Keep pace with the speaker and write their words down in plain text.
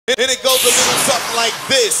And it goes a little something like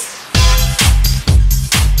this.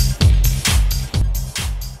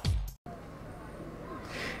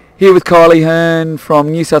 Here with Kylie Hearne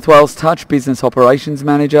from New South Wales Touch, Business Operations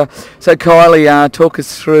Manager. So Kylie, talk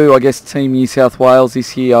us through, I guess, Team New South Wales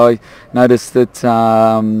this year. I noticed that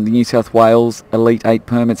the New South Wales Elite 8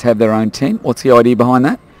 permits have their own tent. What's the idea behind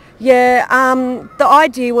that? Yeah, the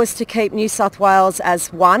idea was to keep New South Wales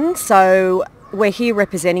as one, so we're here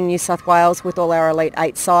representing New South Wales with all our Elite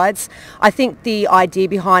 8 sides. I think the idea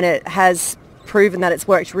behind it has proven that it's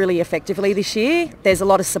worked really effectively this year. There's a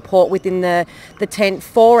lot of support within the tent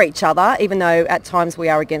for each other, even though at times we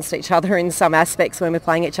are against each other in some aspects when we're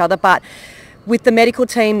playing each other. But with the medical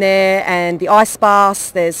team there and the ice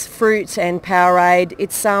baths, there's fruit and Powerade,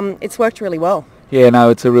 it's worked really well. Yeah, no,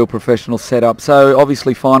 it's a real professional setup. So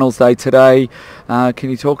obviously finals day today. Can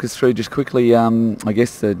you talk us through just quickly, I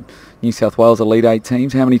guess, the New South Wales Elite 8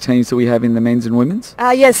 teams? How many teams do we have in the men's and women's?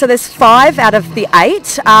 Yeah, so there's 5 out of the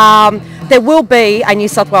 8. There will be a New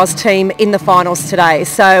South Wales team in the finals today.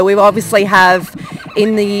 So we obviously have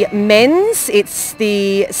in the men's, it's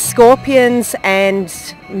the Scorpions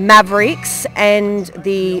and Mavericks and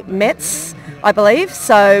the Mets, I believe.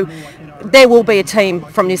 So there will be a team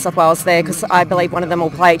from New South Wales there because I believe one of them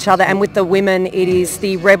will play each other. And with the women, it is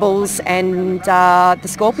the Rebels and the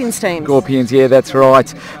Scorpions teams. Scorpions, yeah, that's right.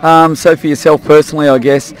 So for yourself personally, I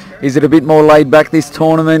guess, is it a bit more laid back this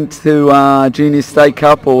tournament to Junior State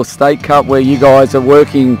Cup or State Cup where you guys are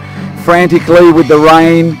working frantically with the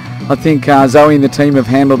rain? I think Zoe and the team have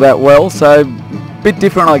handled that well. So a bit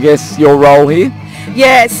different, I guess, your role here.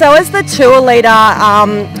 Yeah, so as the tour leader,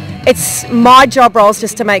 it's my job role is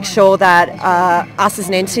just to make sure that us as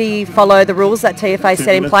an entity follow the rules that TFA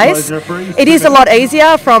set in place. It is a lot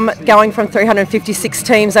easier from going from 356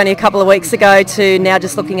 teams only a couple of weeks ago to now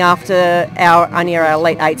just looking after our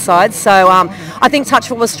Elite 8 sides. So I think Touch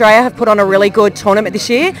Football Australia have put on a really good tournament this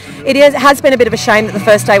year. It has been a bit of a shame that the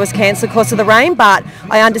first day was cancelled because of the rain, but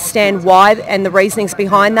I understand why and the reasonings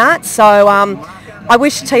behind that. So I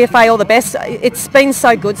wish TFA all the best. It's been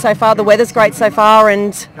so good so far. The weather's great so far,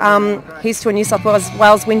 and here's to a New South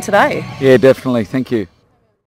Wales win today. Yeah, definitely. Thank you.